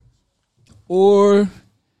or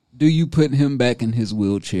do you put him back in his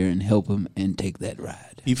wheelchair and help him and take that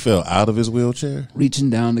ride? He fell out of his wheelchair? Reaching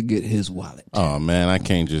down to get his wallet. Oh, man, I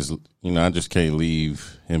can't just, I just can't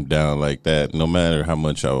leave him down like that, no matter how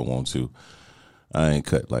much I would want to. I ain't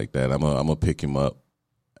cut like that. I'm gonna pick him up.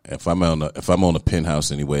 If I'm on a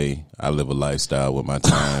penthouse anyway, I live a lifestyle with my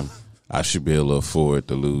time. I should be able to afford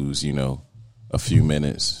to lose, a few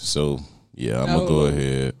minutes. So, yeah, I'm going to go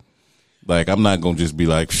ahead. Like, I'm not going to just be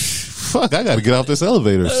like, fuck, I got to get off this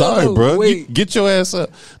elevator. Sorry, bro. Get your ass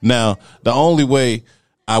up. Now, the only way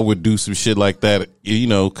I would do some shit like that,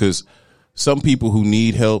 because some people who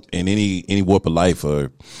need help in any warp of life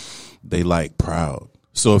they like proud.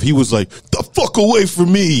 So if he was like, the fuck away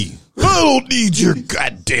from me, I don't need your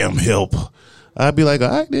goddamn help, I'd be like, all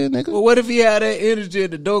right then, nigga. Well, what if he had that energy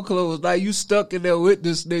and the door closed? Like, you stuck in there with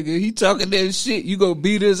this nigga. He talking that shit. You gonna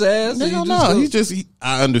beat his ass? No.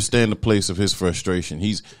 I understand the place of his frustration.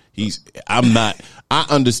 I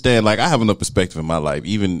understand, like, I have enough perspective in my life,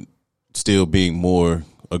 even still being more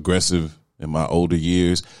aggressive in my older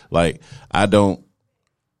years. Like, I'm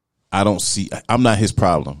not his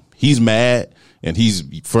problem. He's mad and he's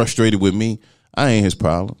frustrated with me. I ain't his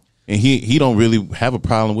problem. And he don't really have a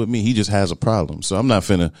problem with me. He just has a problem. So I'm not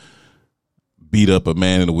finna beat up a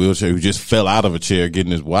man in a wheelchair who just fell out of a chair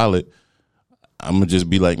getting his wallet. I'm gonna just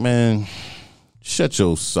be like, man, shut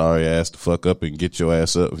your sorry ass the fuck up and get your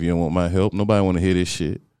ass up if you don't want my help. Nobody want to hear this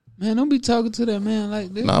shit. Man, don't be talking to that man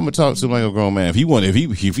like this. No, I'm gonna talk to him like a grown man.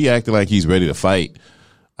 If he acting like he's ready to fight,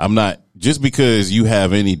 I'm not. Just because you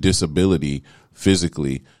have any disability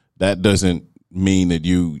physically, that doesn't mean that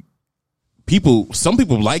some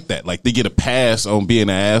people like that. Like, they get a pass on being an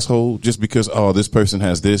asshole just because, this person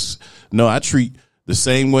has this. No, I treat the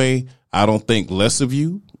same way. I don't think less of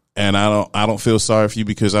you, and I don't feel sorry for you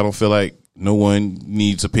because I don't feel like no one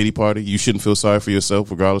needs a pity party. You shouldn't feel sorry for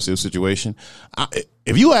yourself regardless of the situation.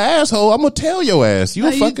 If you an asshole, I'm going to tell your ass. You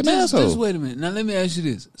a fucking asshole. Just wait a minute. Now, let me ask you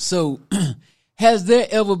this. So, has there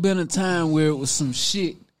ever been a time where it was some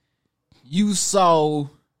shit you saw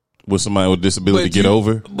with somebody with disability get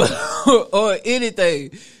over? Or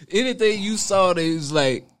anything you saw that was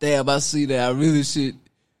like, damn, I see that, I really should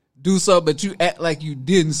do something, but you act like you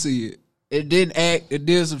didn't see it. It didn't act, and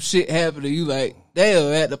then some shit happened, and you like,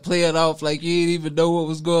 damn, I had to play it off like you didn't even know what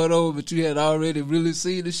was going on, but you had already really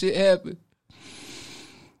seen the shit happen.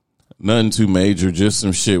 Nothing too major, just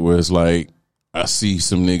some shit where it's like, I see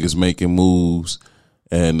some niggas making moves,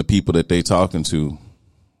 and the people that they talking to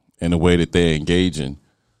and the way that they're engaging,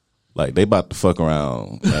 like, they about to fuck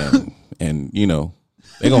around and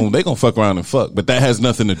they gonna fuck around and fuck, but that has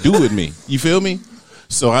nothing to do with me. You feel me?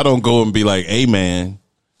 So I don't go and be like, hey man,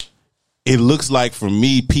 it looks like from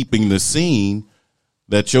me peeping the scene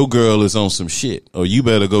that your girl is on some shit, or you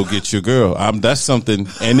better go get your girl. That's something.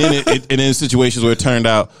 And then and in situations where it turned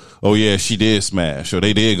out, oh yeah, she did smash, or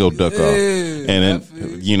they did go duck off, and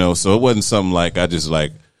then so it wasn't something like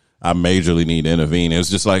I majorly need to intervene. It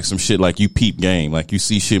was just like some shit like you peep game. Like, you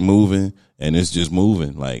see shit moving and it's just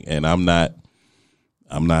moving. Like, and I'm not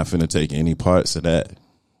finna take any parts of that.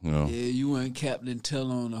 Yeah, you weren't Captain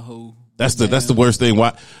Tell on the whole. That's the worst thing.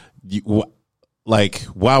 Why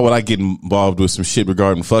would I get involved with some shit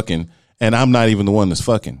regarding fucking and I'm not even the one that's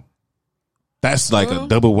fucking? That's like a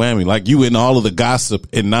double whammy. Like, you in all of the gossip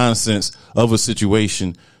and nonsense of a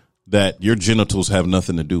situation that your genitals have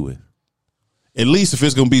nothing to do with. At least if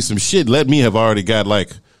it's going to be some shit, let me have already got like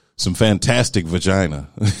some fantastic vagina.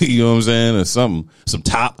 You know what I'm saying? Or something, some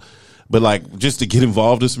top. But like, just to get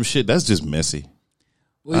involved in some shit, that's just messy.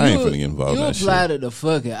 Well, I ain't finna get involved in that shit. You applied to the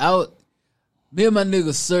fucking. Me and my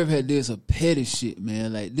nigga Surf had did some petty shit,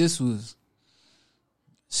 man. Like, this was,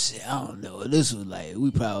 shit, I don't know. This was like,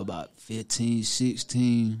 we probably about 15,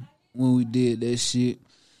 16 when we did that shit.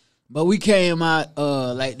 But we came out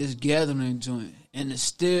like this gathering joint. And the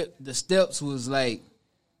steps was like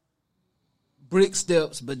brick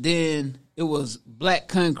steps, but then it was black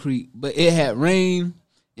concrete, but it had rain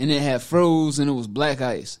and it had froze and it was black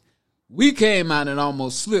ice. We came out and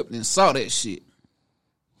almost slipped and saw that shit.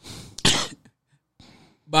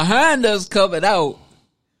 Behind us coming out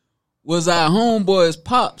was our homeboy's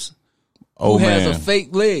pops, who has a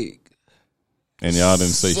fake leg. And y'all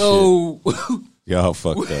didn't say shit. Y'all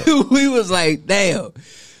fucked up. We was like, damn.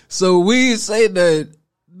 So we say that,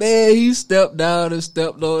 man, he stepped down and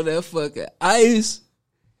stepped on that fucking ice,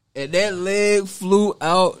 and that leg flew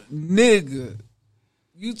out, nigga.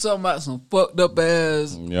 You talking about some fucked up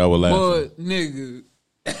ass y'all were laughing. Nigga.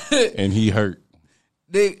 And he hurt.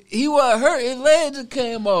 He wasn't hurt. His leg just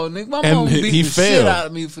came off, nigga. My mom beat the shit out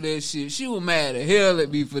of me for that shit. She was mad as hell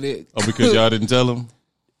at me for that. Oh, because y'all didn't tell him?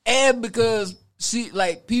 And because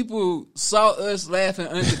people saw us laughing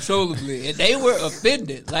uncontrollably and they were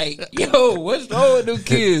offended. Like, yo, what's wrong with them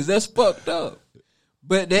kids? That's fucked up.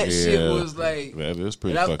 But that shit was like, that is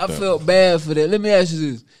pretty fucked up. I felt bad for that. Let me ask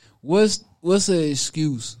you this: what's an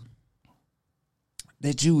excuse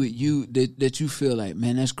that you feel like,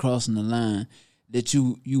 man, that's crossing the line, that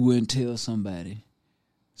you wouldn't tell somebody,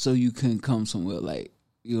 so you couldn't come somewhere, like,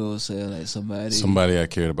 you know what I'm saying, like somebody I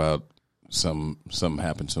cared about, something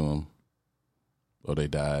happened to them, or they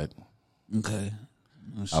died. Okay,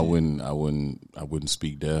 I wouldn't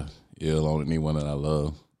speak death ill on anyone that I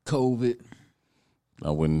love. COVID. I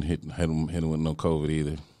wouldn't hit him with no COVID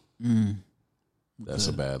either. That's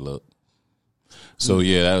a bad look. So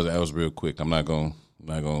yeah, that was real quick. I'm not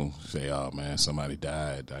gonna say, oh man, somebody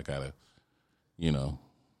died. I gotta,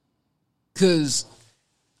 cause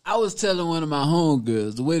I was telling one of my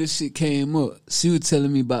homegirls the way this shit came up. She was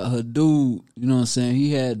telling me about her dude. You know what I'm saying?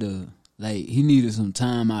 He had he needed some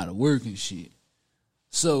time out of work and shit.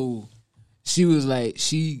 So she was like,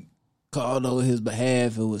 she called on his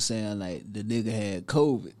behalf and was saying like the nigga had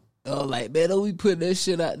COVID. I was like, man, don't we put that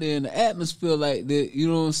shit out there in the atmosphere like that? You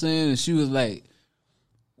know what I'm saying? And she was like,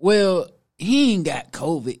 well, he ain't got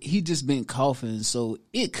COVID. He just been coughing, so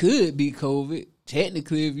it could be COVID.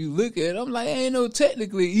 Technically, if you look at it, I'm like, ain't no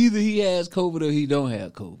technically. Either he has COVID or he don't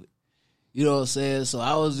have COVID. You know what I'm saying? So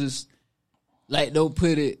I was just like, don't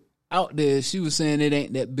put it out there. She was saying it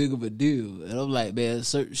ain't that big of a deal. And I'm like, man,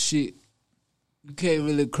 certain shit, you can't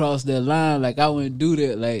really cross that line. Like, I wouldn't do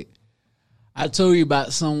that. Like, I told you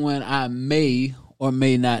about someone I may or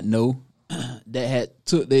may not know that had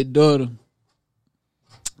took their daughter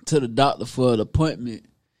to the doctor for an appointment.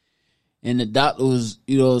 And the doctor was,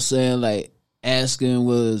 you know what I'm saying, like, asking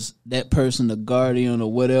was that person a guardian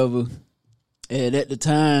or whatever. And at the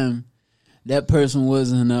time, that person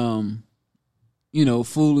wasn't,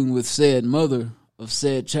 fooling with said mother of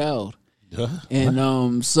said child.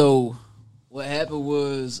 And so what happened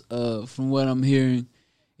was, from what I'm hearing,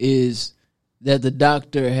 is that the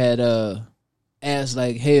doctor had asked,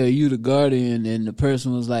 like, hey, are you the guardian? And the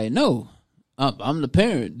person was like, no, I'm the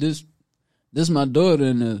parent. This my daughter.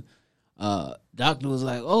 And the doctor was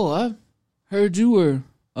like, oh, I heard you were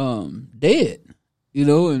dead.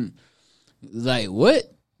 And like,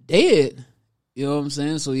 what? Dead? You know what I'm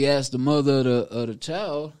saying? So he asked the mother of the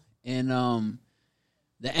child, and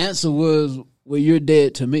the answer was, well, you're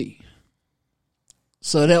dead to me.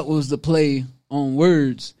 So that was the play on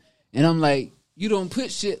words. And I'm like, you don't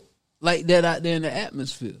put shit like that out there in the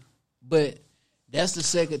atmosphere. But that's the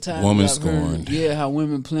second time woman I've scorned. Heard, how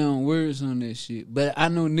women play on words on that shit. But I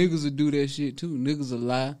know niggas will do that shit too. Niggas will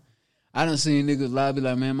lie. I done seen niggas lie, be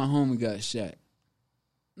like, man, my homie got shot.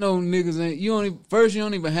 No, niggas ain't. You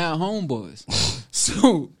don't even have homeboys.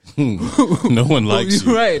 So no one likes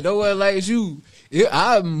you. Right, no one likes you.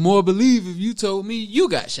 I more believe if you told me you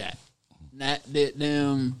got shot. Not that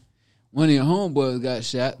damn one of your homeboys got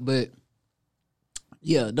shot, but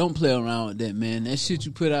yeah, don't play around with that, man. That shit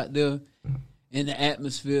you put out there in the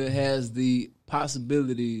atmosphere has the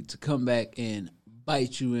possibility to come back and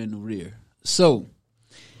bite you in the rear. So,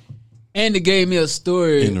 Andy gave me a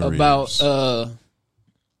story about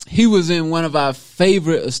he was in one of our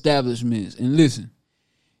favorite establishments. And listen,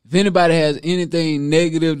 if anybody has anything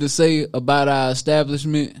negative to say about our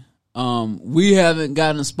establishment, we haven't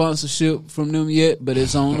gotten a sponsorship from them yet, but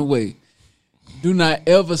it's on the way. Do not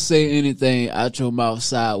ever say anything out your mouth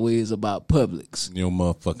sideways about Publix. Your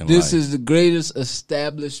motherfucking This life. is the greatest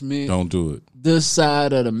establishment. Don't do it. This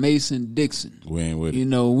side of the Mason-Dixon. We ain't with it.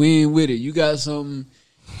 We ain't with it. You got something.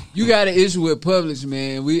 You got an issue with Publix,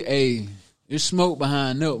 man. There's smoke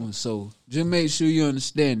behind that one. So just make sure you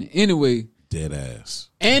understand it. Anyway. Dead ass.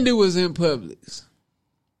 Andy was in Publix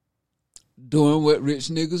doing what rich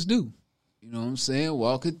niggas do. You know what I'm saying?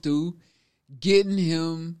 Walking through, getting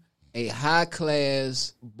him a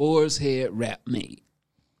high-class boar's head wrap made.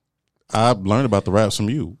 I learned about the wraps from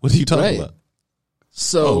you. What are you talking about?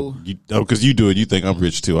 So, because you do it, you think I'm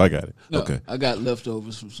rich too. I got it. No, okay, I got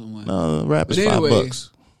leftovers from someone. No, wrap is $5.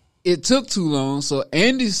 It took too long, so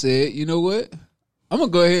Andy said, "You know what? I'm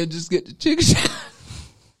gonna go ahead and just get the chicken shop."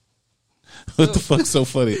 What the fuck's so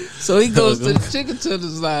funny? So he goes to the chicken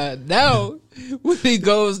tenders line. Now, when he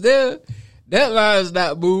goes there, that line's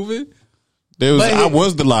not moving. I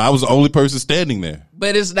was the line. I was the only person standing there.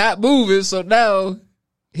 But it's not moving, so now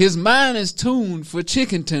his mind is tuned for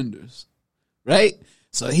chicken tenders, right?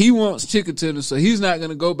 So he wants chicken tenders, so he's not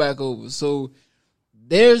going to go back over. So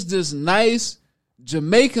there's this nice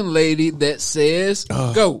Jamaican lady that says,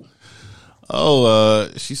 go.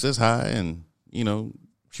 She says hi, and,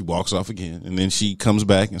 she walks off again. And then she comes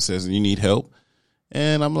back and says, you need help?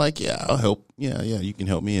 And I'm like, yeah, I'll help. Yeah, you can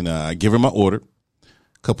help me. And I give her my order,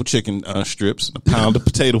 a couple chicken strips, and a pound of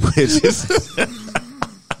potato wedges.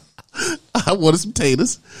 I wanted some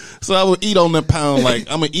taters. So I would eat on that pound, like,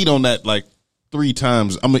 I'm going to eat on that like 3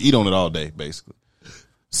 times. I'm going to eat on it all day, basically.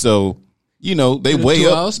 So, you know, they weigh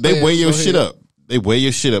your shit up. They weigh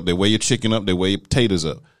your shit up. They weigh your chicken up. They weigh your potatoes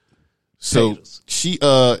up. So she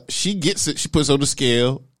gets it. She puts it on the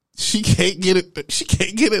scale. She can't get it. She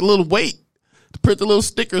can't get it a little weight to print the little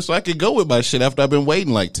sticker so I can go with my shit after I've been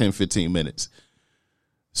waiting like 10, 15 minutes.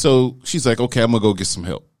 So she's like, okay, I'm going to go get some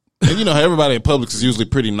help. And you know how everybody in Publix is usually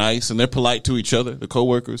pretty nice and they're polite to each other, the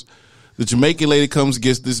coworkers. The Jamaican lady comes,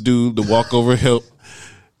 gets this dude to walk over help.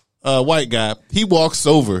 White guy, he walks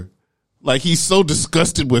over like he's so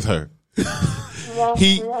disgusted with her.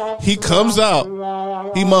 He comes out,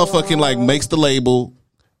 he motherfucking like makes the label,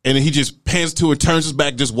 and then he just pans to her, turns his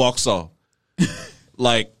back, just walks off.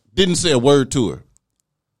 Like, didn't say a word to her.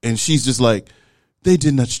 And she's just like, they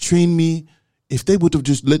did not train me. If they would have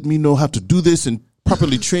just let me know how to do this and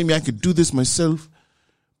properly train me, I could do this myself.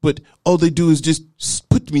 But all they do is just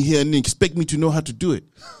put me here and expect me to know how to do it.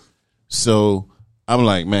 So I'm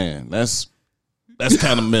like, man, that's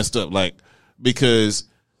kind of messed up. Like, because,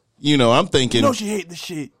 you know, I'm thinking, you know, she hate the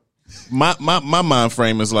shit. My mind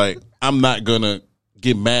frame is like, I'm not gonna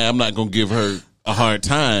get mad. I'm not gonna give her a hard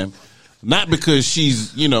time. Not because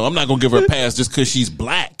she's, you know, I'm not gonna give her a pass just because she's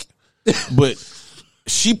black. But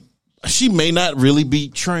she may not really be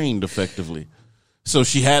trained effectively. So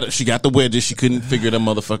she got the wedges. She couldn't figure them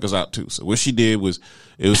motherfuckers out too. So what she did was,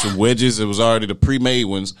 it was some wedges. It was already the pre-made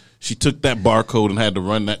ones. She took that barcode and had to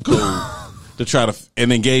run that code to try to,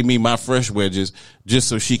 and then gave me my fresh wedges just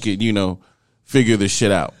so she could, you know, figure this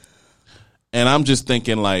shit out. And I'm just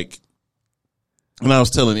thinking, like, and I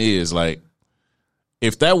was telling Iz, like,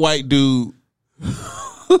 if that white dude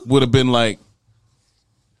would have been like,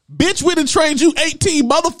 bitch, we done trained you 18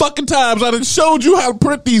 motherfucking times. I done showed you how to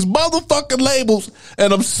print these motherfucking labels,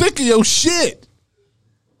 and I'm sick of your shit.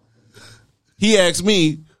 He asked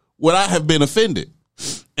me, would I have been offended?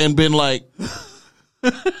 And been like,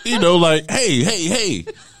 you know, like, hey.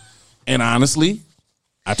 And honestly,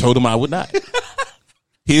 I told him I would not.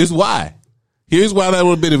 Here's why. Here's why that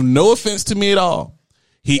would have been of no offense to me at all.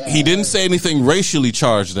 He didn't say anything racially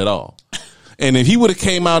charged at all. And if he would have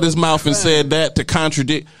came out his mouth and said that to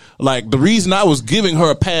contradict, like, the reason I was giving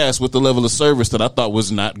her a pass with the level of service that I thought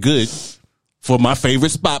was not good for my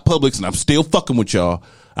favorite spot, Publix, and I'm still fucking with y'all.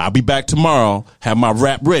 I'll be back tomorrow, have my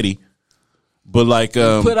rap ready. But like,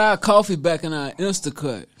 put our coffee back in our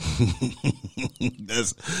Instacart.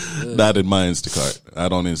 That's not in my Instacart. I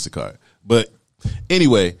don't Instacart. But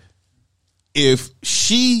anyway, if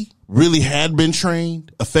she really had been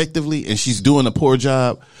trained effectively and she's doing a poor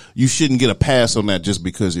job, you shouldn't get a pass on that just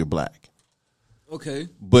because you're black. Okay.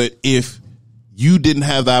 But if you didn't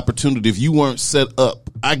have the opportunity, if you weren't set up,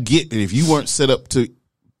 I get it. If you weren't set up to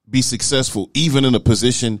be successful, even in a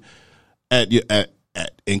position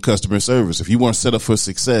in customer service, if you weren't set up for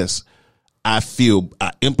success, I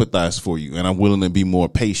empathize for you and I'm willing to be more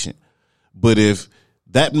patient. But if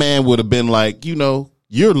that man would have been like, you know,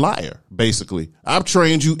 you're a liar, basically. I've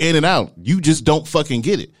trained you in and out. You just don't fucking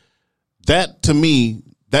get it. That, to me,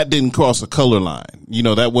 that didn't cross a color line. You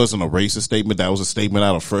know, that wasn't a racist statement. That was a statement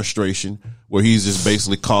out of frustration where he's just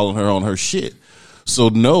basically calling her on her shit. So,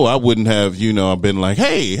 no, I wouldn't have, you know, been like,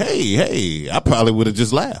 hey. I probably would have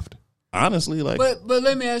just laughed. Honestly, like. But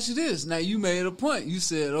let me ask you this. Now, you made a point. You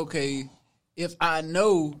said, okay, if I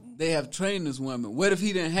know they have trained this woman, what if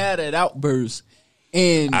he didn't have that outburst?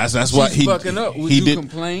 And that's why he fucking up. Would you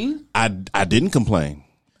complain? I didn't complain.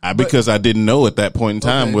 Because I didn't know at that point in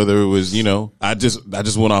time whether it was, you know, I just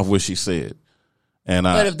went off what she said. And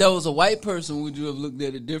but if that was a white person, would you have looked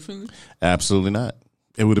at it differently? Absolutely not.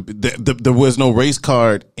 It would have been, there was no race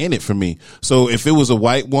card in it for me. So if it was a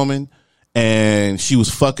white woman and she was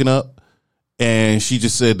fucking up and she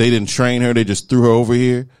just said they didn't train her, they just threw her over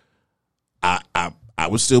here, I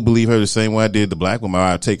would still believe her the same way I did the black woman.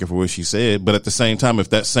 I'd take her for what she said. But at the same time, if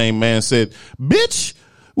that same man said, bitch,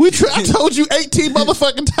 I told you 18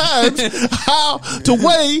 motherfucking times how to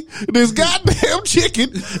weigh this goddamn chicken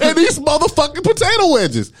and these motherfucking potato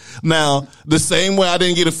wedges. Now, the same way I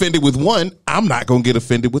didn't get offended with one, I'm not going to get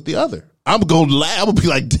offended with the other. I'm going to laugh. I'm going to be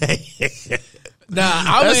like, dang. Nah,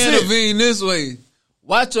 I'm going to intervene this way.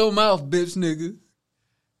 Watch your mouth, bitch nigga.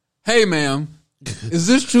 Hey, ma'am. Is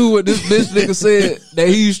this true what this bitch nigga said that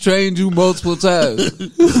he's trained you multiple times?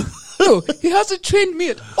 No, he hasn't trained me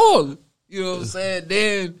at all. You know what I'm saying?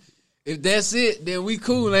 Then, if that's it, then we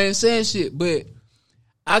cool. I ain't saying shit. But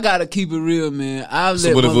I gotta keep it real, man.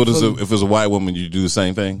 So what if it was a white woman? You do the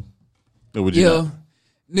same thing? Or would you not?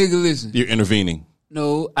 Nigga, listen. You're intervening.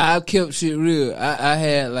 No, I've kept shit real. I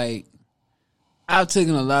had like, I've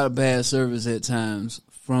taken a lot of bad service at times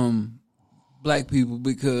from black people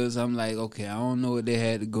because I'm like, okay, I don't know what they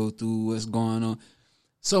had to go through, what's going on.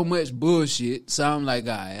 So much bullshit. So I'm like,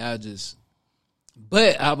 all right,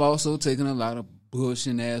 but I've also taken a lot of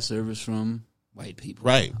bullshit ass service from white people.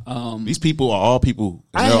 Right. These people are all people,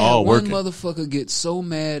 and they're all working. One motherfucker get so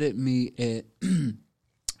mad at me at,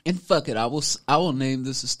 and fuck it, I will name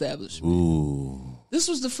this establishment. Ooh. This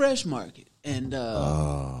was the Fresh Market. And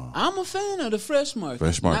I'm a fan of the Fresh Market.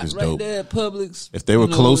 Fresh Market's right dope. There at Publix. If they were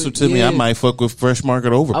closer to me, I might fuck with Fresh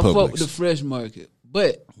Market over Publix. I fuck with the Fresh Market.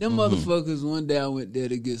 But them motherfuckers, one day I went there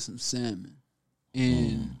to get some salmon.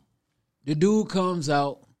 And the dude comes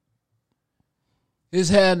out, his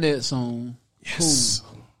hairnet's on. Yes.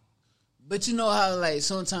 Cool. But you know how, like,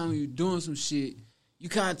 sometimes when you're doing some shit, you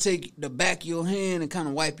kind of take the back of your hand and kind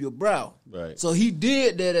of wipe your brow. Right. So he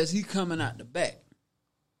did that as he coming out the back.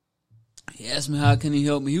 He asked me how can he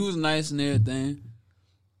help me. He was nice and everything.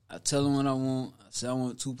 I tell him what I want. I said I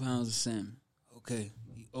want 2 pounds of salmon. Okay.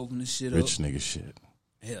 He opened the shit Rich up. nigga shit.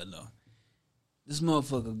 Hell no. This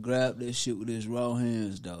motherfucker grabbed that shit with his raw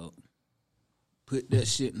hands, dog. Put that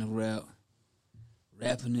shit in the wrap.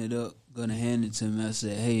 Wrapping it up. Gonna hand it to him. I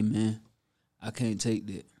said, hey, man, I can't take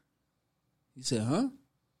that. He said, huh?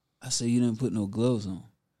 I said, you didn't put no gloves on.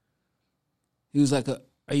 He was like,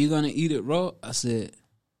 are you gonna eat it raw? I said,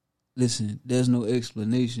 listen, there's no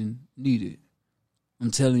explanation needed.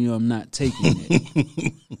 I'm telling you I'm not taking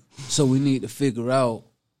it. So we need to figure out,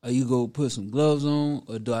 are you going to put some gloves on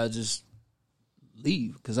or do I just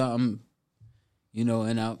leave? Because I'm,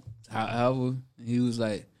 and however, he was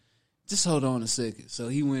like, just hold on a second. So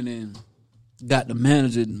he went in, got the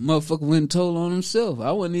manager. The motherfucker went and told on himself.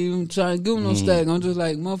 I wasn't even trying to give him no stack. I'm just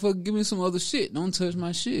like, motherfucker, give me some other shit. Don't touch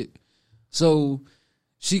my shit. So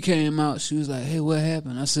she came out. She was like, hey, what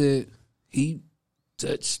happened? I said, he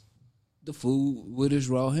touched the food with his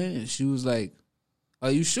raw hands. She was like, are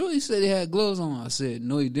you sure? He said he had gloves on. I said,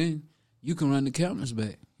 no, he didn't. You can run the cameras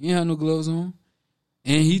back. He ain't had no gloves on.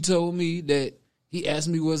 And he told me that he asked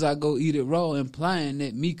me was I go eat it raw, implying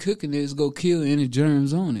that me cooking it is go kill any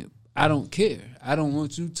germs on it. I don't care. I don't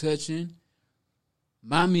want you touching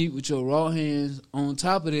my meat with your raw hands. On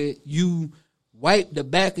top of that, you wipe the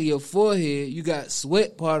back of your forehead. You got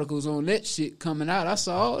sweat particles on that shit coming out. I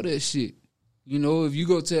saw all that shit. If you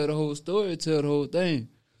go tell the whole story, tell the whole thing.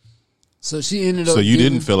 So she ended up. So you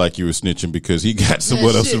didn't feel like you were snitching because he got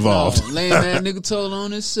someone else involved. No. Lame ass nigga told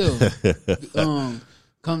on himself.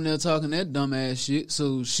 Come there talking that dumb ass shit.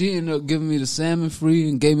 So she ended up giving me the salmon free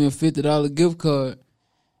and gave me a $50 gift card.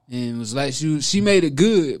 And was like she made it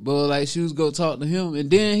good, but like she was go talk to him.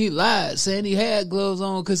 And then he lied, saying he had gloves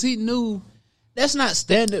on because he knew that's not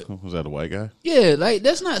standard. Was that a white guy? Yeah, like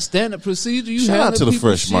that's not standard procedure. Shout out to the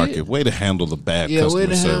Fresh Market. Way to handle the bad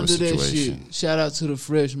customer service situation. Shit. Shout out to the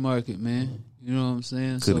Fresh Market, man. You know what I'm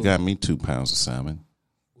saying? Could have got me 2 pounds of salmon.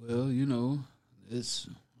 Well,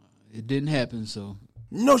 it didn't happen, so.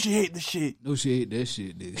 No, she hate the shit. No, she hate that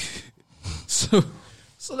shit, nigga. So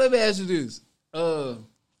let me ask you this.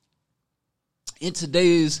 In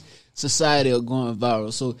today's society of going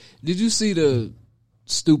viral, so did you see the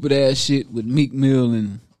stupid ass shit with Meek Mill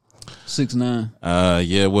and 6ix9ine?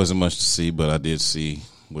 Yeah, it wasn't much to see, but I did see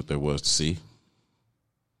what there was to see.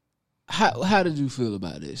 How did you feel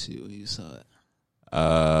about that shit when you saw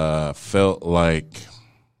it? Felt like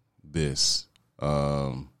this.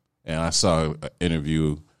 And I saw an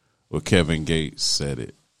interview where Kevin Gates said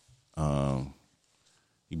it.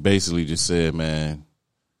 He basically just said, man,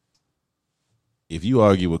 if you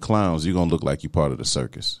argue with clowns, you're going to look like you're part of the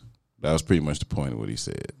circus. That was pretty much the point of what he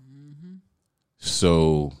said. Mm-hmm.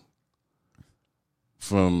 So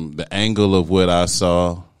from the angle of what I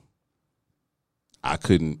saw, I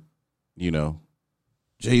couldn't,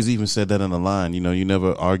 Jay-Z even said that in the line, you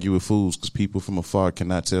never argue with fools because people from afar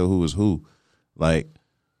cannot tell who is who. Like,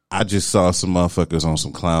 I just saw some motherfuckers on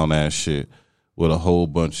some clown ass shit with a whole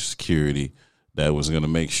bunch of security that was going to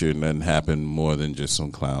make sure nothing happened more than just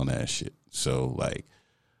some clown ass shit. So, like,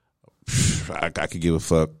 I could give a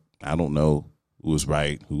fuck. I don't know who was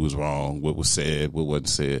right, who was wrong, what was said, what wasn't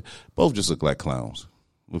said. Both just look like clowns.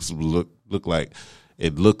 Look like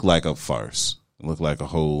it looked like a farce. It looked like a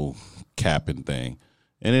whole capping thing.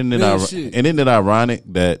 And then it ironic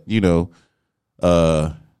that,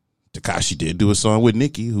 Tekashi did do a song with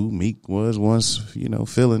Nicki, who Meek was once,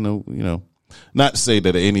 feeling, not to say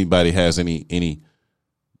that anybody has any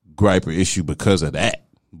gripe or issue because of that,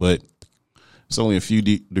 but it's only a few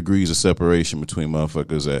degrees of separation between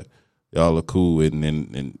motherfuckers that y'all are cool with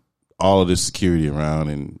and all of this security around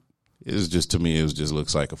and it was just, to me, it was just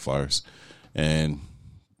looks like a farce. And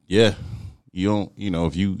yeah, you don't,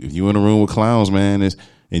 if you in a room with clowns, man, and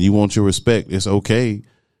you want your respect, it's okay.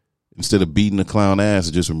 Instead of beating the clown ass,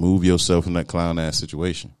 just remove yourself from that clown ass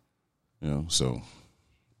situation. So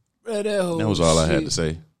Bro, that was all I had to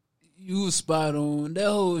say. You was spot on. That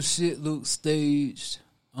whole shit looked staged.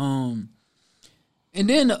 And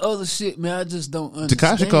then the other shit, man, I just don't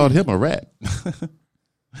understand. Tekashi called him a rat.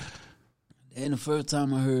 And the first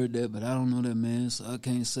time I heard that, but I don't know that man, so I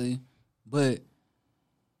can't say. But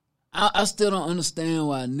I still don't understand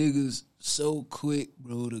why niggas so quick,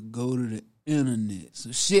 bro, to go to the internet.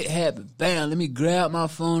 So shit happened. Bam, let me grab my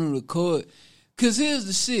phone and record. Because here's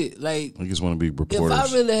the shit. Like, I just want to be reporters.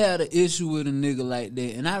 If I really had an issue with a nigga like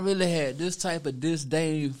that, and I really had this type of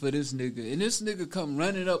disdain for this nigga, and this nigga come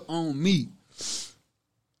running up on me,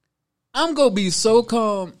 I'm going to be so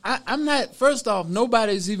calm. I'm not, first off,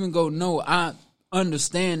 nobody's even going to know I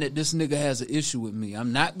understand that this nigga has an issue with me.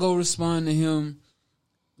 I'm not going to respond to him,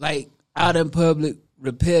 like, out in public,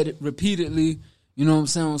 repeatedly, you know what I'm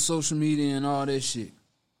saying, on social media and all that shit.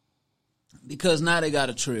 Because now they got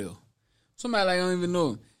a trail. Somebody like I don't even know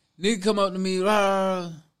him. Nigga come up to me, rah,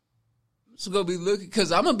 so go be looking,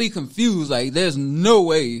 because I'm going to be confused. Like, there's no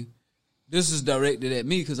way this is directed at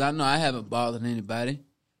me, because I know I haven't bothered anybody.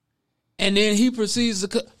 And then he proceeds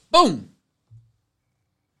to boom.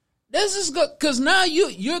 This is good, because now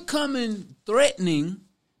you're coming threatening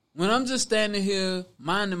when I'm just standing here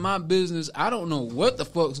minding my business. I don't know what the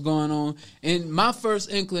fuck's going on. And my first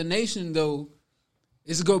inclination, though,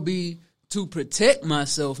 is going to be to protect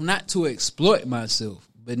myself, not to exploit myself.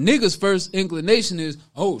 But niggas' first inclination is,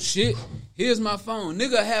 oh shit, here's my phone.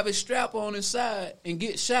 Nigga have a strap on his side and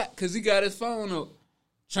get shot because he got his phone up.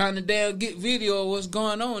 Trying to damn get video of what's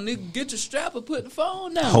going on. Nigga, get your strap and put the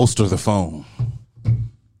phone down. Holster the phone.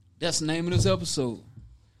 That's the name of this episode.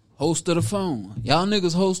 Holster the phone. Y'all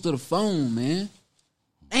niggas holster the phone, man.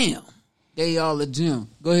 Damn. Gave y'all a gym.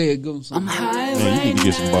 Go ahead, go. Man, you need to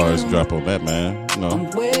get some bars to drop on that, man.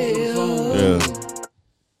 Yeah.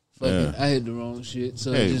 Fuck it. I hit the wrong shit.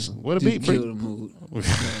 So just kill the mood. You know what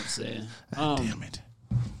I'm saying? Damn it.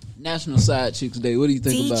 National Side Chicks Day. What do you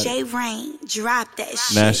think about it? DJ Rain, drop that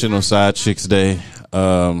shit. National Side Chicks Day.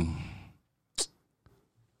 I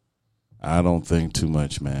don't think too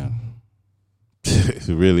much, man.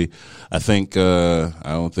 Really, I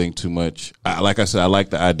don't think too much. Like I said, I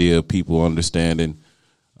like the idea of people understanding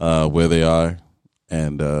where they are,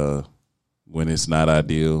 and when it's not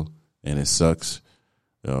ideal and it sucks,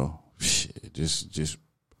 shit. Just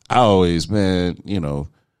I always, man,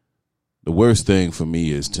 the worst thing for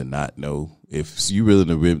me is to not know. If you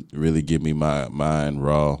really give me my mind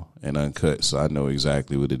raw and uncut, so I know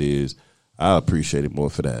exactly what it is, I appreciate it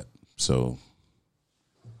more for that. So,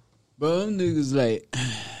 bro, them niggas like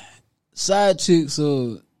side chicks.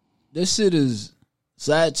 So that shit is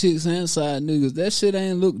side chicks and side niggas. That shit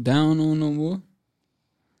ain't looked down on no more.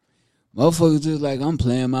 Motherfuckers just like, I'm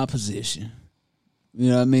playing my position. You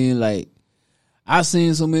know what I mean? Like, I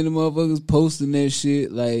seen so many motherfuckers posting that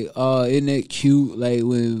shit, like, isn't that cute? Like,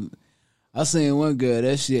 when I seen one girl,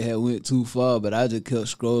 that shit had went too far, but I just kept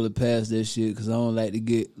scrolling past that shit because I don't like to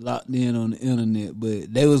get locked in on the internet.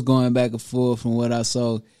 But they was going back and forth from what I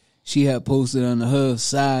saw. She had posted under her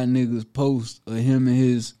side niggas post of him and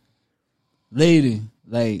his lady,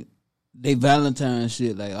 like, they Valentine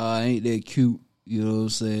shit, like, ain't that cute? You know what I'm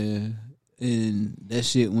saying? And that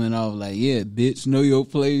shit went off like, yeah, bitch, know your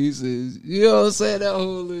place. You know what I'm saying? That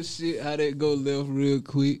whole little shit, how that go left real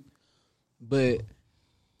quick. But,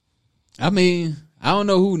 I mean, I don't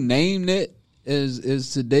know who named that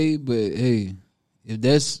as today, but hey, if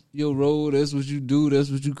that's your role, that's what you do, that's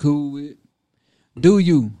what you cool with, do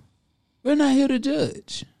you. We're not here to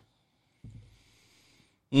judge.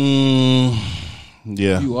 Yeah.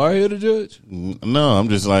 You are here to judge? No, I'm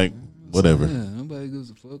just like, whatever. Yeah, nobody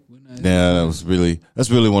gives a fuck. Yeah, that's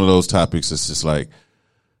really one of those topics that's just like,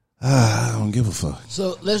 I don't give a fuck.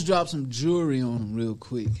 So let's drop some jewelry on them real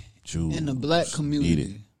quick. Jewels. In the black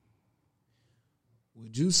community,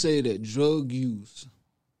 would you say that drug use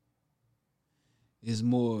is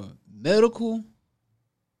more medical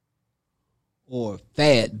or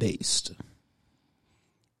fad based?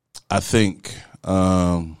 I think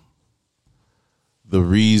the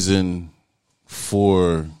reason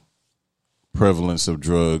for prevalence of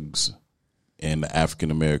drugs in the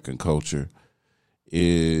African American culture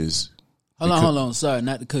is hold on. Sorry,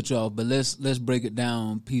 not to cut you off, but let's break it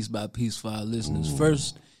down piece by piece for our listeners.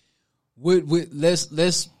 First,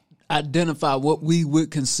 let's identify what we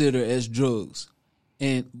would consider as drugs,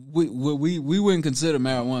 and we wouldn't consider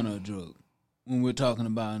marijuana a drug when we're talking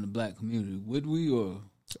about in the black community, would we? Or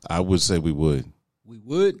I would say we would. We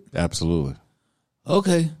would? Absolutely.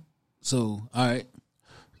 Okay. So, all right.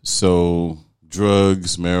 So,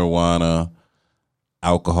 drugs, marijuana,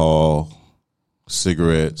 alcohol,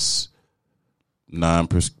 cigarettes,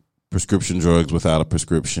 non-prescription drugs without a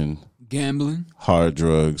prescription. Gambling. Hard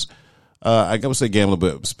drugs. I would say gambling,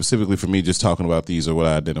 but specifically for me, just talking about these are what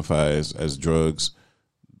I identify as drugs.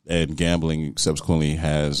 And gambling subsequently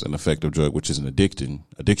has an effective drug, which is an addiction.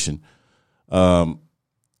 I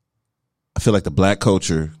feel like the black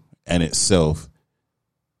culture and itself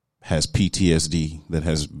has PTSD that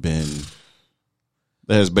has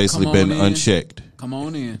basically been unchecked. Come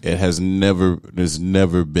on in. It has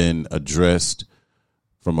never been addressed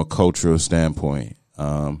from a cultural standpoint.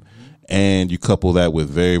 And you couple that with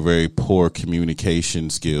very, very poor communication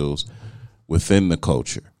skills within the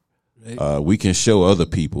culture. Right. We can show other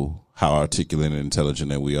people how articulate and intelligent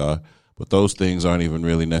that we are, but those things aren't even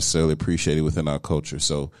really necessarily appreciated within our culture.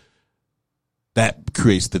 So that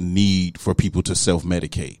creates the need for people to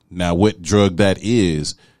self-medicate. Now, what drug that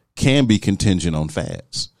is can be contingent on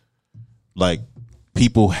fads. Like,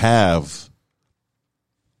 people have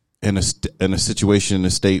in a situation, in a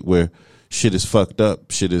state where shit is fucked up,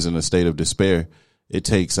 shit is in a state of despair, it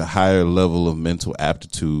takes a higher level of mental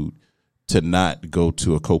aptitude to not go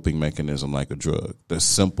to a coping mechanism like a drug that's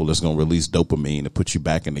simple, that's going to release dopamine to put you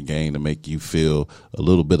back in the game, to make you feel a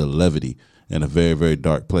little bit of levity in a very, very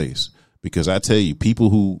dark place. Because I tell you,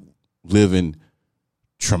 people who live in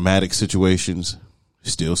traumatic situations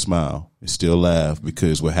still smile and still laugh,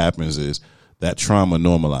 because what happens is that trauma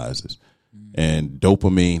normalizes, and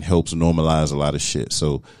dopamine helps normalize a lot of shit.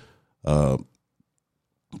 So the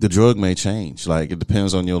drug may change. Like, it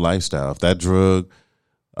depends on your lifestyle. If that drug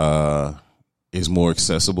is more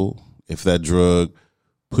accessible, if that drug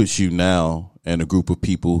puts you now in a group of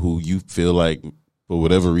people who you feel like, for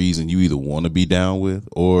whatever reason, you either want to be down with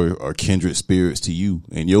or are kindred spirits to you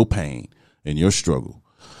and your pain and your struggle.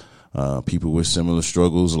 People with similar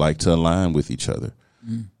struggles like to align with each other.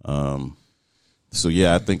 So,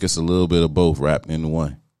 yeah, I think it's a little bit of both wrapped into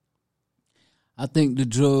one. I think the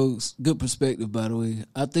drugs, good perspective, by the way.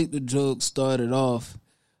 I think the drugs started off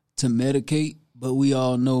to medicate, but we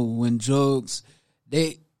all know when drugs,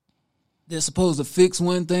 they're supposed to fix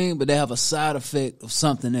one thing, but they have a side effect of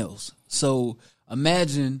something else. So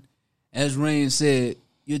imagine, as Rain said,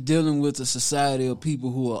 you're dealing with a society of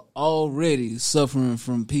people who are already suffering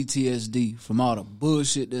from PTSD, from all the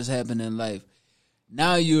bullshit that's happened in life.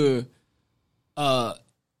 Now you're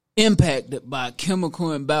impacted by a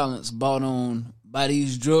chemical imbalance brought on by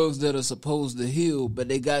these drugs that are supposed to heal, but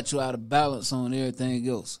they got you out of balance on everything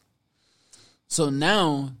else. So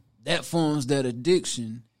now that forms that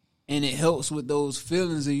addiction, and it helps with those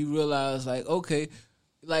feelings, and you realize, like, okay,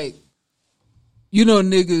 like, you know,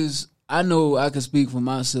 niggas, I know I can speak for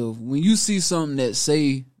myself. When you see something that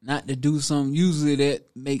say not to do something, usually that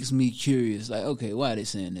makes me curious. Like, okay, why are they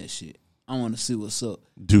saying that shit? I want to see what's up.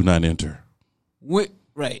 Do not enter.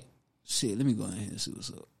 Right. Shit, let me go ahead and see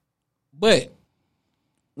what's up. But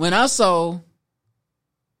when I started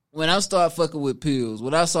fucking with pills,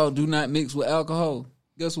 when I saw do not mix with alcohol,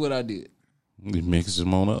 guess what I did? You mix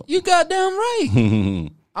them on up. You goddamn right.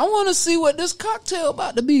 I want to see what this cocktail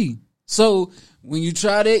about to be. So when you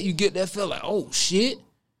try that, you get that feel like, oh shit,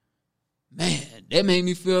 man, that made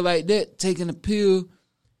me feel like that. Taking a pill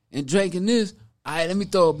and drinking this. All right, let me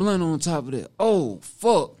throw a blunt on top of that. Oh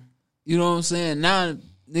fuck, you know what I'm saying? Now,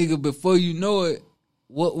 nigga, before you know it,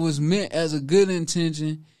 what was meant as a good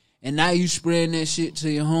intention, and now you spreading that shit to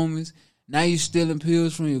your homies. Now you stealing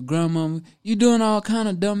pills from your grandmama. You doing all kind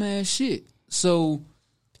of dumbass shit. So,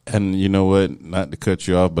 and you know what? Not to cut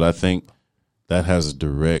you off, but I think that has a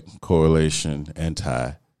direct correlation and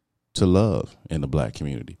tie to love in the black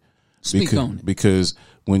community. Speak on it. Because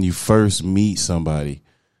when you first meet somebody,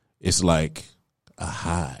 it's like a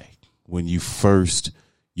high. When you're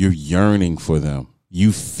yearning for them.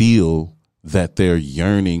 You feel that they're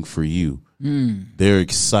yearning for you. They're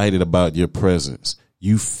excited about your presence.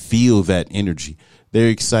 You feel that energy. They're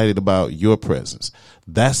excited about your presence.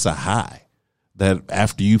 That's a high. That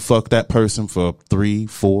after you fuck that person for 3,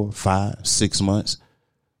 4, 5, 6 months,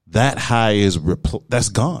 that high is that's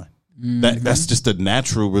gone. That's just a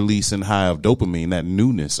natural release and high of dopamine, that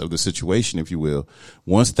newness of the situation, if you will.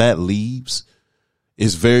 Once that leaves,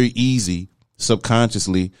 it's very easy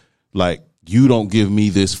subconsciously, like, you don't give me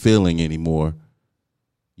this feeling anymore.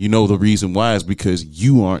 You know the reason why is because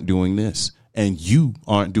you aren't doing this, and you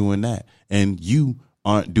aren't doing that, and you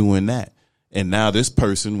aren't doing that. And now this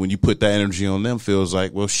person, when you put that energy on them, feels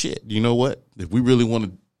like, well, shit, you know what? If we really want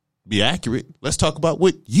to be accurate, let's talk about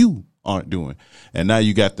what you aren't doing. And now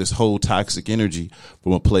you got this whole toxic energy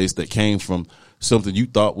from a place that came from something you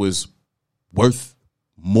thought was worth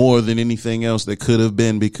more than anything else that could have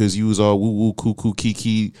been because you was all woo woo, cuckoo,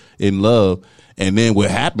 kiki in love. And then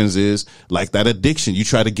what happens is like that addiction, you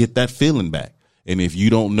try to get that feeling back. And if you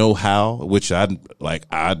don't know how, which I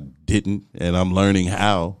didn't, and I'm learning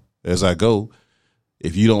how as I go,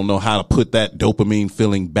 if you don't know how to put that dopamine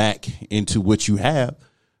feeling back into what you have,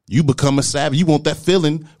 you become a savage. You want that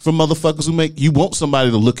feeling from motherfuckers you want somebody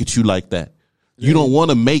to look at you like that. You don't want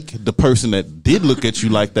to make the person that did look at you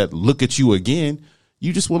like that look at you again.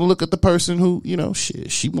 You just want to look at the person who, shit,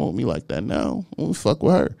 she want me like that now. I want to fuck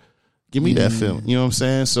with her. Give me that feeling. You know what I'm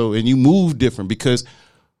saying? So, and you move different because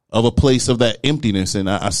of a place of that emptiness. And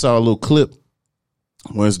I saw a little clip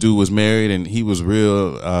where this dude was married and he was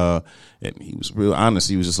real honest.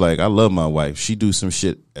 He was just like, I love my wife. She do some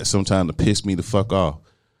shit sometimes to piss me the fuck off.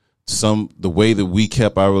 The way that we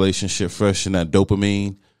kept our relationship fresh in that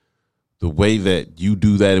dopamine, the way that you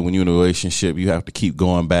do that, and when you're in a relationship, you have to keep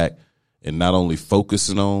going back and not only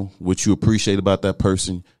focusing on what you appreciate about that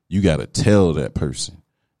person, you got to tell that person.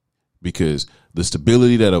 Because the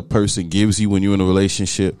stability that a person gives you when you're in a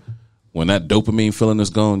relationship, when that dopamine feeling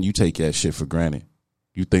is gone, you take that shit for granted.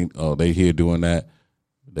 You think, oh, they here doing that.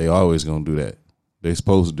 They always going to do that. They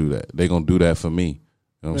supposed to do that. They going to do that for me. You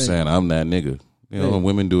know what I'm saying? I'm that nigga. And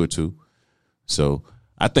women do it too. So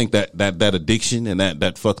I think that addiction and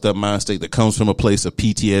that fucked up mind state that comes from a place of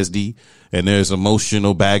PTSD, and there's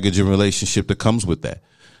emotional baggage and relationship that comes with that.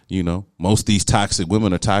 Most of these toxic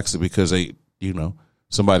women are toxic because they,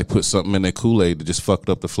 somebody put something in their Kool-Aid that just fucked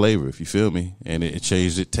up the flavor, if you feel me, and it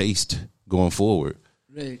changed its taste going forward.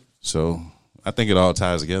 Right. So I think it all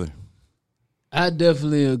ties together. I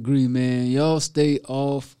definitely agree, man. Y'all stay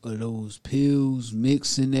off of those pills,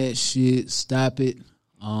 mixing that shit. Stop it.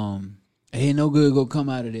 Ain't no good gonna come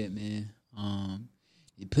out of that, man.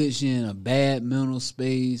 It puts you in a bad mental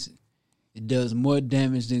space. It does more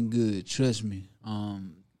damage than good. Trust me.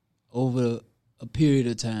 Over a period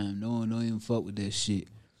of time, don't even fuck with that shit.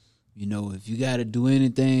 If you gotta do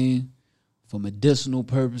anything for medicinal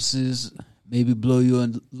purposes, maybe blow you a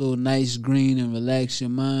little nice green and relax your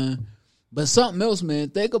mind. But something else, man,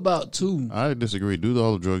 think about too. I disagree. Do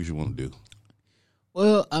all the drugs you want to do.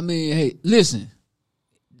 Well, I mean, hey, listen.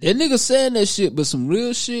 That nigga saying that shit, but some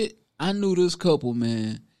real shit, I knew this couple,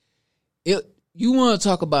 man. You want to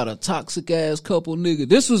talk about a toxic ass couple, nigga?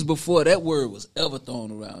 This was before that word was ever thrown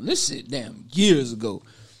around. This shit, damn, years ago.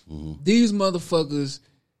 Mm-hmm. These motherfuckers,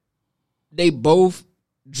 they both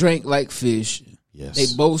drank like fish. Yes.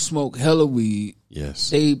 They both smoke hella weed. Yes.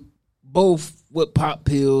 They both would pop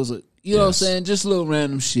pills. You know what I'm saying? Just little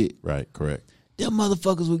random shit. Right, correct. Them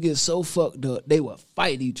motherfuckers would get so fucked up, they would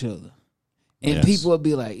fight each other. And people would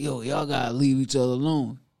be like, yo, y'all gotta leave each other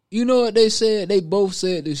alone. You know what they said? They both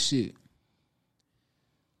said this shit.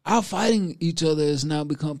 Our fighting each other has now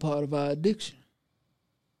become part of our addiction.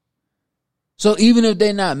 So even if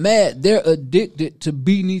they're not mad, they're addicted to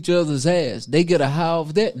beating each other's ass. They get a high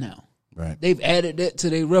of that now. Right. They've added that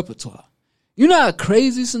to their repertoire. You know how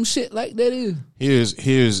crazy some shit like that is?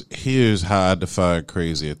 Here's how I define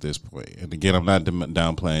crazy at this point. And again, I'm not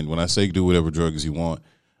downplaying. When I say do whatever drugs you want,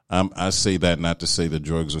 I say that not to say that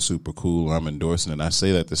drugs are super cool or I'm endorsing it. I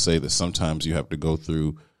say that to say that sometimes you have to go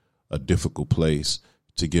through a difficult place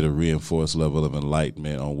to get a reinforced level of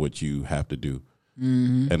enlightenment on what you have to do.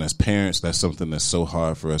 Mm-hmm. And as parents, that's something that's so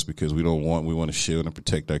hard for us because we want to shield and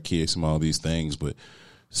protect our kids from all these things. But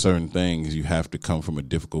certain things, you have to come from a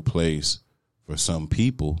difficult place for some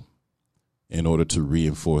people in order to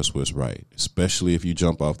reinforce what's right, especially if you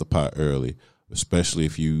jump off the pot early, especially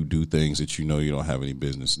if you do things that you know you don't have any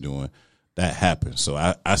business doing. That happens. So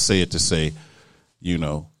I say it to say,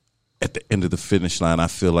 at the end of the finish line, I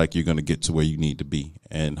feel like you're going to get to where you need to be.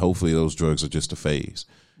 And hopefully those drugs are just a phase.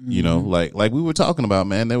 Mm-hmm. Like we were talking about,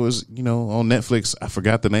 man, there was, on Netflix, I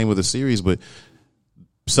forgot the name of the series, but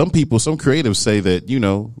some creatives say that,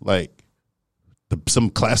 some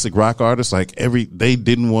classic rock artists, they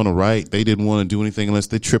didn't want to write, they didn't want to do anything unless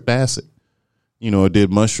they tripped acid, or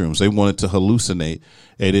did mushrooms. They wanted to hallucinate,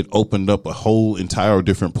 and it opened up a whole entire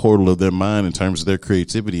different portal of their mind in terms of their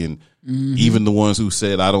creativity. And even the ones who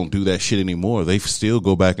said, I don't do that shit anymore, they still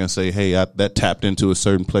go back and say, hey, that tapped into a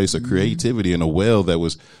certain place of creativity and a well that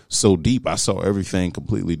was so deep. I saw everything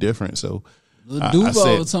completely different. So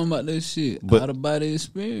Duval was talking about this shit, out of body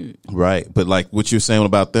experience. Right. But like what you're saying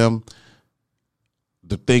about them,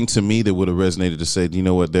 the thing to me that would have resonated to say, you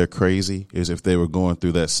know what, they're crazy, is if they were going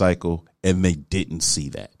through that cycle and they didn't see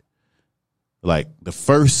that. Like the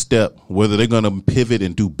first step, whether they're going to pivot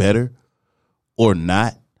and do better or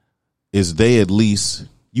not, is they at least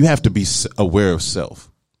you have to be aware of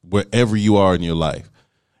self wherever you are in your life.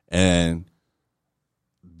 And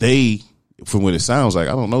from what it sounds like,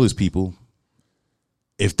 I don't know these people.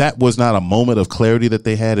 If that was not a moment of clarity that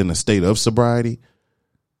they had in a state of sobriety,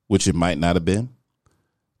 which it might not have been,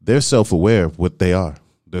 they're self-aware of what they are.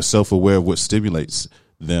 They're self-aware of what stimulates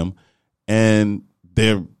them, and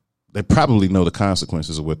they probably know the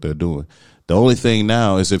consequences of what they're doing. The only thing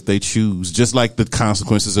now is if they choose, just like the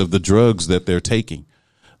consequences of the drugs that they're taking,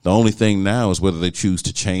 the only thing now is whether they choose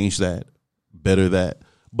to change that, better that.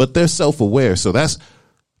 But they're self-aware. So that's,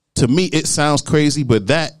 to me, it sounds crazy, but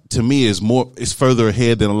that to me is further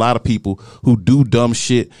ahead than a lot of people who do dumb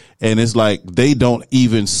shit. And it's like they don't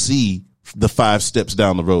even see the 5 steps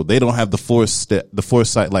down the road. They don't have the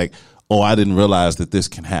foresight, like, oh, I didn't realize that this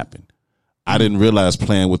can happen. I didn't realize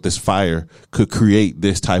playing with this fire could create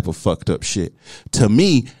this type of fucked up shit. To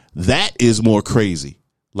me, that is more crazy.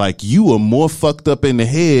 Like, you are more fucked up in the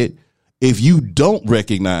head if you don't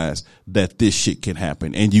recognize that this shit can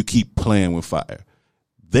happen and you keep playing with fire.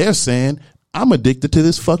 They're saying, I'm addicted to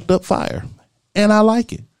this fucked up fire and I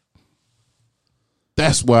like it.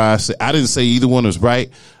 That's why I didn't say either one was right,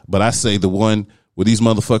 but I say the one where these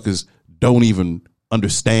motherfuckers don't even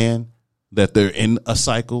understand that they're in a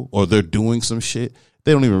cycle or they're doing some shit.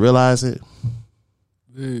 They don't even realize it.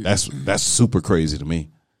 That's super crazy to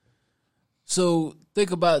me. So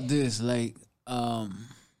think about this, like, the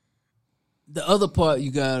other part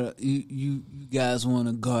you guys want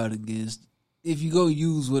to guard against. If you go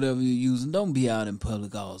use whatever you're using, don't be out in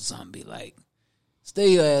public all zombie. Like, stay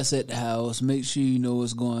your ass at the house. Make sure you know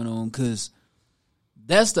what's going on, because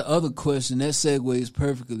that's the other question. That segues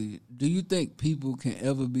perfectly. Do you think people can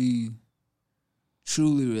ever be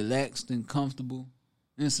truly relaxed and comfortable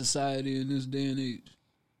in society in this day and age?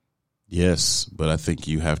 Yes, but I think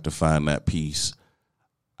you have to find that peace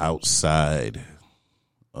outside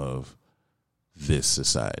of this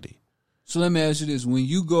society. So let me ask you this: when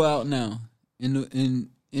you go out now in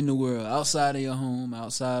the world, outside of your home,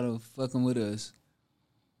 outside of fucking with us,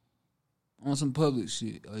 on some public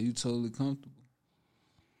shit, are you totally comfortable?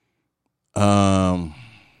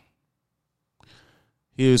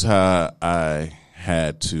 Here's how I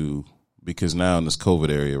had to, because now in this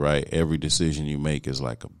COVID area, right, every decision you make is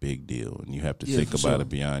like a big deal, and you have to think about it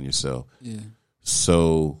beyond yourself. Yeah.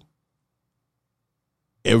 So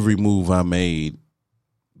every move I made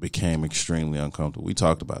became extremely uncomfortable. We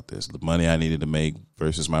talked about this. The money I needed to make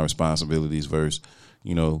versus my responsibilities versus,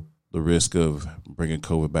 the risk of bringing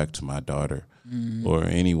COVID back to my daughter or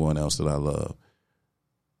anyone else that I love.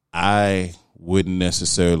 I wouldn't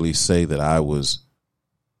necessarily say that I was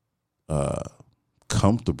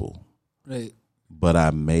comfortable, right? But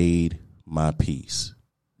I made my peace.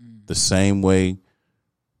 The same way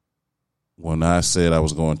when I said I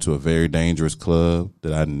was going to a very dangerous club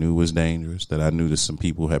that I knew was dangerous, that I knew that some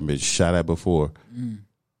people had been shot at before.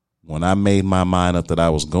 When I made my mind up that I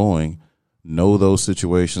was going, no, those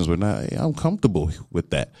situations were not, I'm comfortable with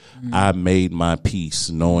that. I made my peace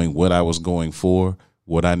knowing what I was going for,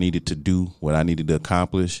 what I needed to do, what I needed to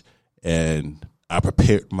accomplish, and I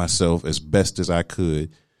prepared myself as best as I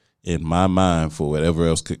could in my mind for whatever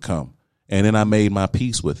else could come. And then I made my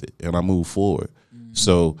peace with it, and I moved forward.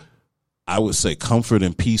 So I would say comfort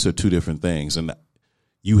and peace are two different things, and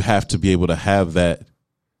you have to be able to have that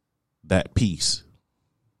peace,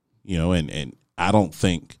 and I don't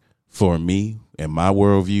think for me and my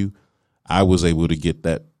worldview, I was able to get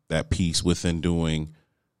that peace within doing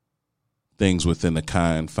things within the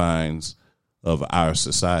confines of our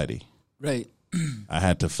society. Right. I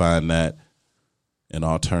had to find that in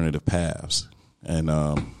alternative paths and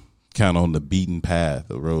kind of on the beaten path,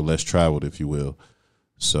 the road less traveled, if you will.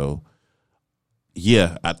 So,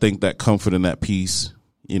 yeah, I think that comfort and that peace,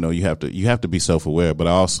 you have to be self-aware, but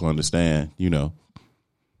I also understand, I'm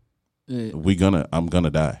gonna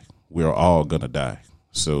die. We're all gonna die.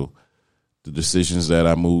 So the decisions that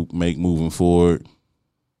I make moving forward,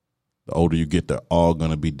 the older you get, they're all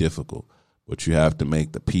gonna be difficult. But you have to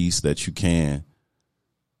make the peace that you can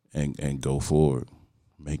and go forward.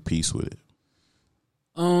 Make peace with it.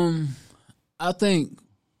 I think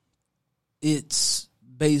it's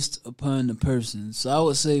based upon the person. So I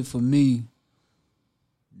would say for me,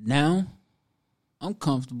 now, I'm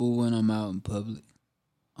comfortable when I'm out in public.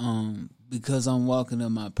 Because I'm walking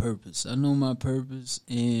in my purpose. I know my purpose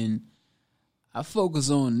and I focus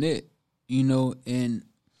on that, and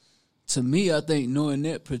to me, I think knowing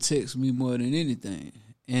that protects me more than anything.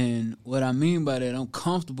 And what I mean by that, I'm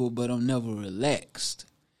comfortable, but I'm never relaxed.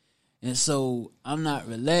 And so I'm not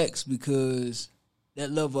relaxed because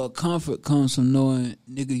that level of comfort comes from knowing,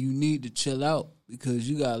 nigga, you need to chill out because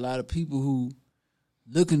you got a lot of people who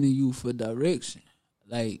looking to you for direction.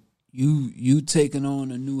 Like you taking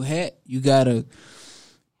on a new hat, you got a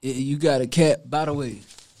cap. By the way,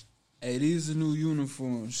 hey, these are new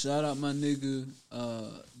uniforms. Shout out my nigga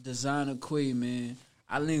Designer Quay, man.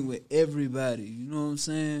 I link with everybody, you know what I'm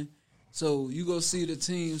saying? So you go see the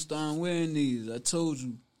team starting wearing these. I told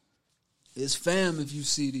you, it's fam if you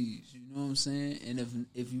see these, you know what I'm saying? And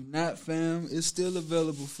if you not fam, it's still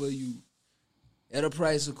available for you at a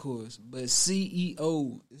price, of course. But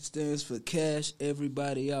CEO, it stands for cash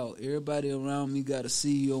everybody out. Everybody around me got a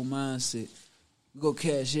CEO mindset. We go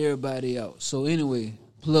cash everybody out. So anyway,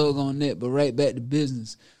 plug on that, but right back to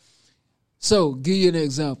business. So, give you an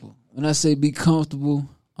example. When I say be comfortable,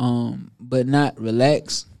 but not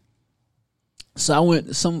relaxed. So I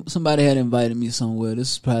went. Somebody had invited me somewhere.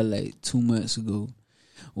 This is probably like 2 months ago.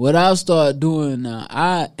 What I'll start doing now,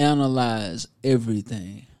 I analyze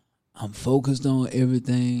everything. I'm focused on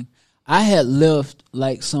everything. I had left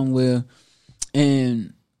like somewhere,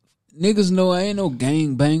 and niggas know I ain't no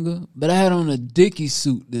gang banger, but I had on a Dickie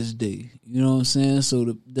suit this day. You know what I'm saying?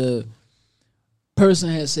 So the person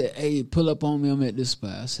had said, hey, pull up on me, I'm at this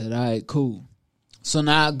spot. I said, all right, cool. So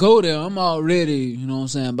now I go there, I'm already, you know what I'm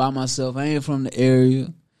saying, by myself. I ain't from the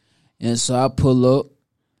area. And so I pull up,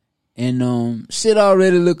 and shit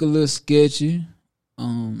already look a little sketchy.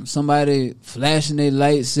 Somebody flashing their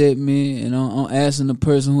lights at me, and I'm asking the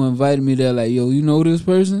person who invited me there, like, yo, you know this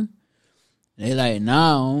person? They like,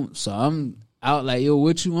 nah. So I'm out like, yo,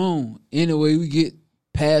 what you on? Anyway, we get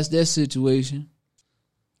past that situation.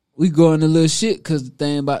 We go into little shit because the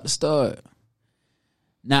thing about to start.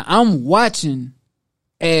 Now, I'm watching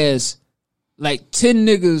as like 10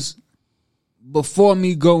 niggas before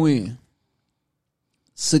me go in.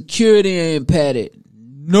 Security ain't patted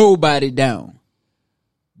nobody down.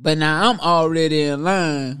 But now I'm already in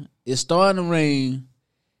line. It's starting to rain.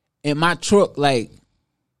 And my truck like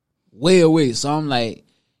way away. So I'm like,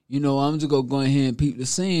 you know, I'm just gonna go ahead and peep the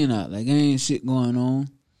scene out. Like, ain't shit going on.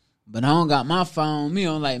 But I don't got my phone on me.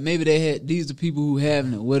 I'm like, maybe these are people who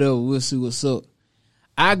having it. Whatever, we'll see what's up.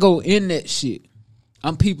 I go in that shit.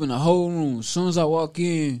 I'm peeping the whole room. As soon as I walk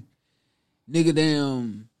in, nigga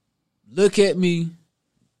damn look at me,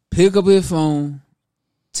 pick up his phone,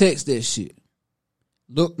 text that shit.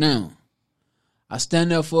 Look down. I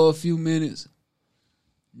stand there for a few minutes.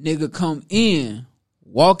 Nigga come in,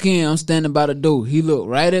 walk in, I'm standing by the door. He look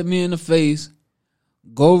right at me in the face,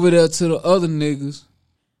 go over there to the other niggas.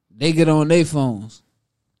 They get on their phones.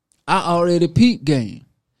 I already peep game.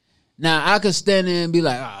 Now, I could stand there and be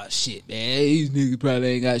like, oh, shit, man, these niggas probably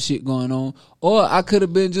ain't got shit going on. Or I could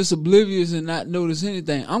have been just oblivious and not notice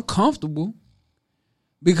anything. I'm comfortable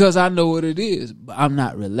because I know what it is, but I'm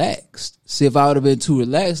not relaxed. See, if I would have been too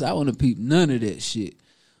relaxed, I wouldn't have peeped none of that shit.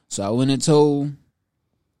 So I went and told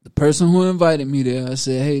the person who invited me there, I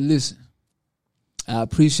said, hey, listen, I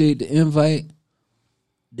appreciate the invite,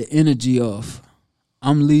 the energy off.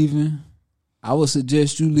 I'm leaving. I would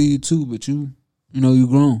suggest you leave too, but you know, you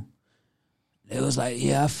grown. They was like,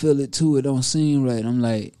 yeah, I feel it too. It don't seem right. I'm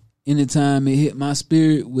like, anytime it hit my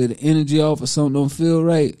spirit with the energy off or something don't feel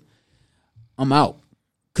right, I'm out.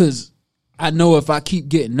 Because I know if I keep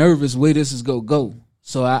getting nervous, where this is going to go.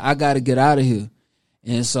 So I got to get out of here.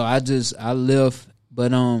 And so I left.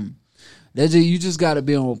 But you just got to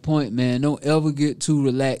be on point, man. Don't ever get too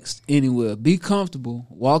relaxed anywhere. Be comfortable.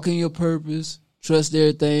 Walk in your purpose. Trust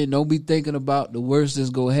everything. Don't be thinking about the worst that's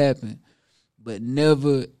going to happen. But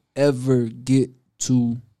never, ever get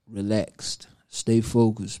too relaxed. Stay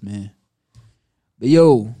focused, man. But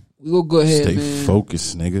yo, we gonna go ahead, man. Stay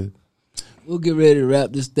focused, nigga. We'll get ready to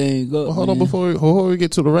wrap this thing up. Well, hold on, before we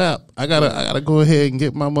get to the wrap, I gotta go ahead and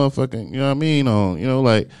get my motherfucking, you know what I mean, on, you know,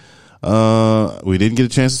 like, we didn't get a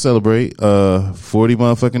chance to celebrate 40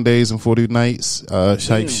 motherfucking days and 40 nights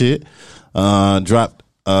type shit. Dropped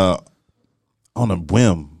on a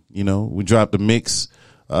whim, you know. We dropped the mix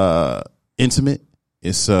Intimate.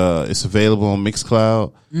 It's available on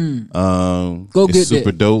Mixcloud. Go get it's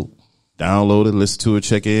super that. dope. Download it, listen to it,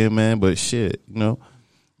 check it in, man. But shit, you know,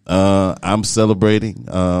 I'm celebrating.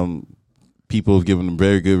 People have given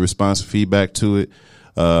very good responsive feedback to it.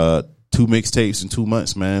 2 mixtapes in 2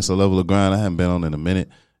 months, man. It's a level of grind I haven't been on in a minute,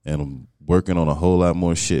 and I'm working on a whole lot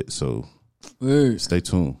more shit. So stay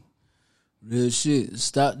tuned. Real shit.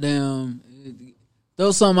 Stop down.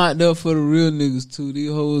 Throw something out there for the real niggas too. These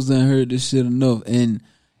hoes done heard this shit enough. And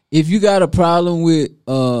if you got a problem with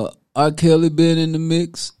R. Kelly being in the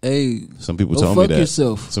mix, hey, some people go told me fuck that.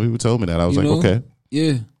 yourself. Some people told me that. I was You like, know? okay,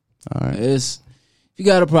 Yeah. all right, If you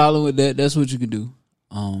got a problem with that, that's what you can do.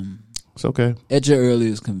 it's okay. At your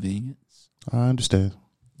earliest convenience. I understand.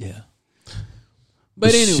 Yeah.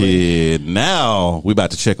 But anyway, shit, now we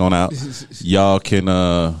about to check on out. Y'all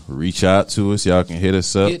can reach out to us. Y'all can hit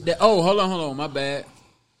us up. Hold on, my bad.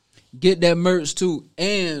 Get that merch too,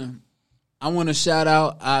 and I want to shout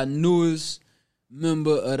out our newest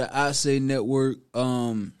member of the I Say Network.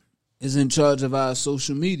 Is in charge of our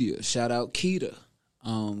social media. Shout out Keita.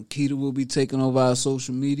 Keita will be taking over our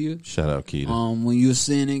social media. Shout out Keita. When you're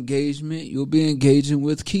seeing engagement, you'll be engaging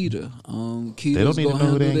with Keita. Keita's they don't need to know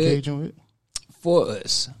who they're engaging with for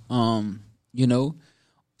us. You know,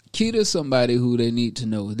 Keita's somebody who they need to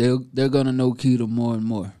know. They're gonna know Keita more and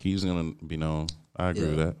more. Keita's gonna be known. I agree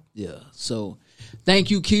with that. Yeah. So, thank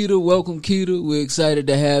you, Keita. Welcome, Keita. We're excited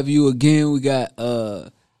to have you again. We got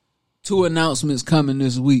 2 announcements coming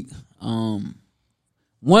this week.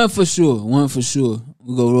 One for sure. We're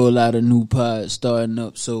gonna roll out a new pod starting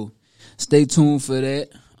up. So stay tuned for that.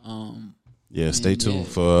 Stay tuned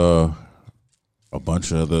for a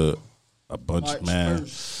bunch, March man.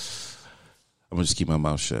 1st. I'm gonna just keep my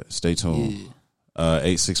mouth shut. Stay tuned.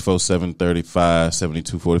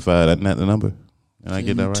 864-735-7245. Isn't that the number? Did I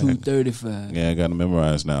get that right? 235. Yeah, I got to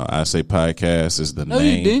memorize now. I Say Podcast is the No,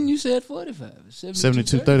 name. you didn't. You said 45.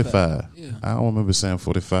 7235. Yeah. I don't remember saying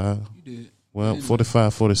 45. You did. Well,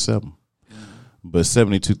 45, 47. Yeah. But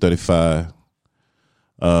 7235.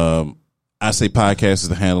 I Say Podcast is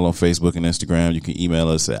the handle on Facebook and Instagram. You can email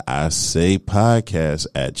us at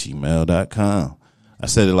isaypodcast@gmail.com. I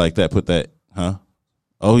said it like that. Put that, huh?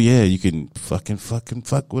 Oh, yeah. You can fucking fuck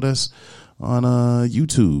with us on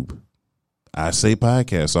YouTube. I Say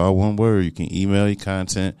Podcast, all one word. You can email your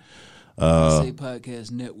content. I Say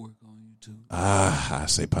Podcast Network on YouTube. I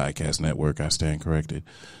Say Podcast Network. I stand corrected.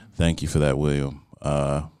 Thank you for that, William.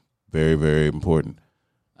 Very, very important.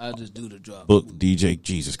 I'll just do the drop. Book DJ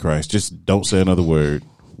Jesus Christ. Just don't say another word.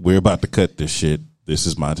 We're about to cut this shit. This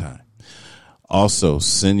is my time. Also,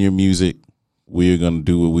 send your music. We're going to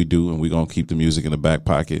do what we do, and we're going to keep the music in the back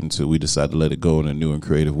pocket until we decide to let it go in a new and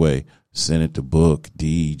creative way. Send it to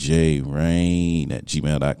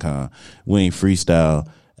bookdjrain@gmail.com. We ain't freestyle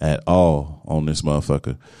at all on this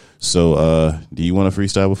motherfucker. So, do you want to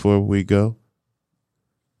freestyle before we go?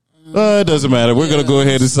 It doesn't matter. We're going to go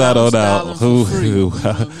ahead and sign on out.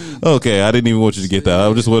 Okay, I didn't even want you to get that.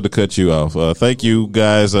 I just wanted to cut you off. Thank you,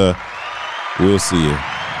 guys. We'll see you.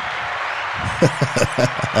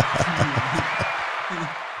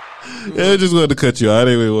 I just wanted to cut you off. I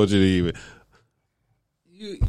didn't even want you to even.